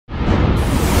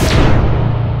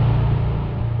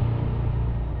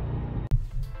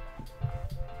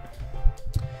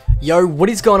Yo, what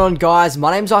is going on, guys?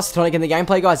 My name's Isotonic, and the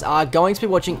gameplay guys are going to be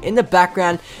watching in the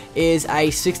background is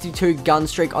a 62 gun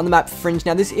streak on the map Fringe.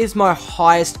 Now, this is my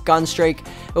highest gun streak.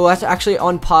 Well, that's actually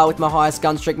on par with my highest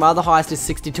gun streak. My other highest is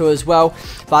 62 as well,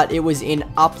 but it was in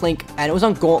Uplink, and it was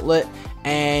on Gauntlet.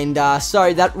 And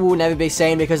so that will never be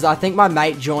seen because I think my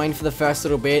mate joined for the first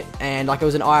little bit, and like it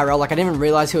was an IRL. Like I didn't even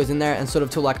realize he was in there, and sort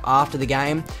of till like after the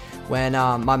game when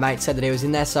my mate said that he was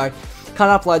in there. So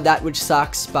can't upload that, which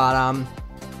sucks, but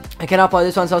I can upload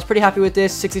this one, so I was pretty happy with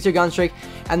this 62 gun streak.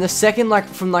 And the second, like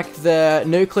from like the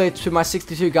nuclear to my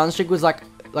 62 gun streak was like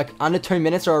under 2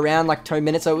 minutes or around like 2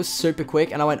 minutes, so it was super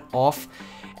quick, and I went off.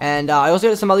 And I also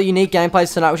got some other unique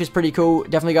gameplays tonight, which is pretty cool.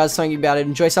 Definitely, guys, something about it.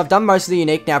 Enjoy. So I've done most of the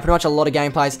unique now, pretty much a lot of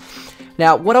gameplays.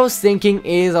 Now, what I was thinking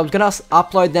is I was going to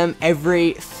upload them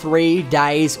every 3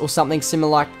 days or something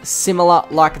similar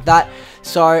like that.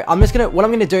 So I'm just gonna, what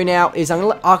I'm gonna do now is I'm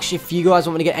gonna ask you if you guys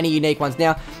want me to get any unique ones.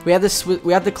 Now we have this,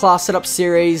 we have the class setup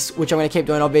series, which I'm gonna keep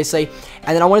doing obviously,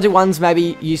 and then I want to do ones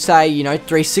maybe you say, you know,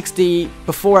 360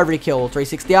 before every kill,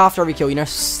 360 after every kill, you know,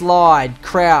 slide,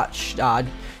 crouch,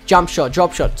 jump shot,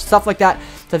 drop shot, stuff like that.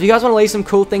 So if you guys want to leave some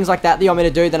cool things like that you want me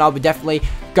to do, then I would definitely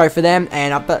go for them.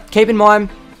 And but keep in mind,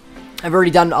 I've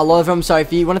already done a lot of them, so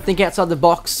if you want to think outside the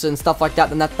box and stuff like that,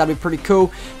 then that'd be pretty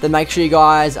cool. Then make sure you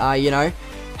guys, you know,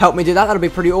 help me do that. That'll be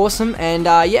pretty awesome. And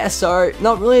yeah, so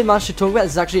not really much to talk about.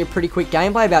 This is actually a pretty quick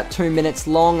gameplay, about 2 minutes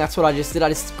long. That's what I just did. I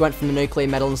just went from the nuclear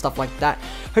metal and stuff like that.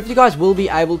 Hope you guys will be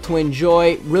able to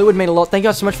enjoy. Really would mean a lot. Thank you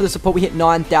guys so much for the support. We hit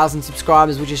 9,000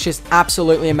 subscribers, which is just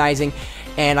absolutely amazing.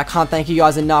 And I can't thank you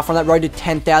guys enough. On that road to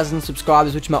 10,000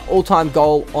 subscribers, which is my all-time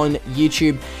goal on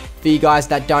YouTube, for you guys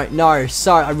that don't know.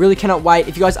 So I really cannot wait.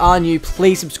 If you guys are new,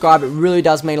 please subscribe. It really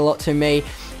does mean a lot to me.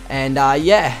 And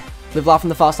yeah, live life in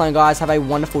the fast lane, guys. Have a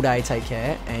wonderful day. Take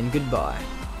care and goodbye.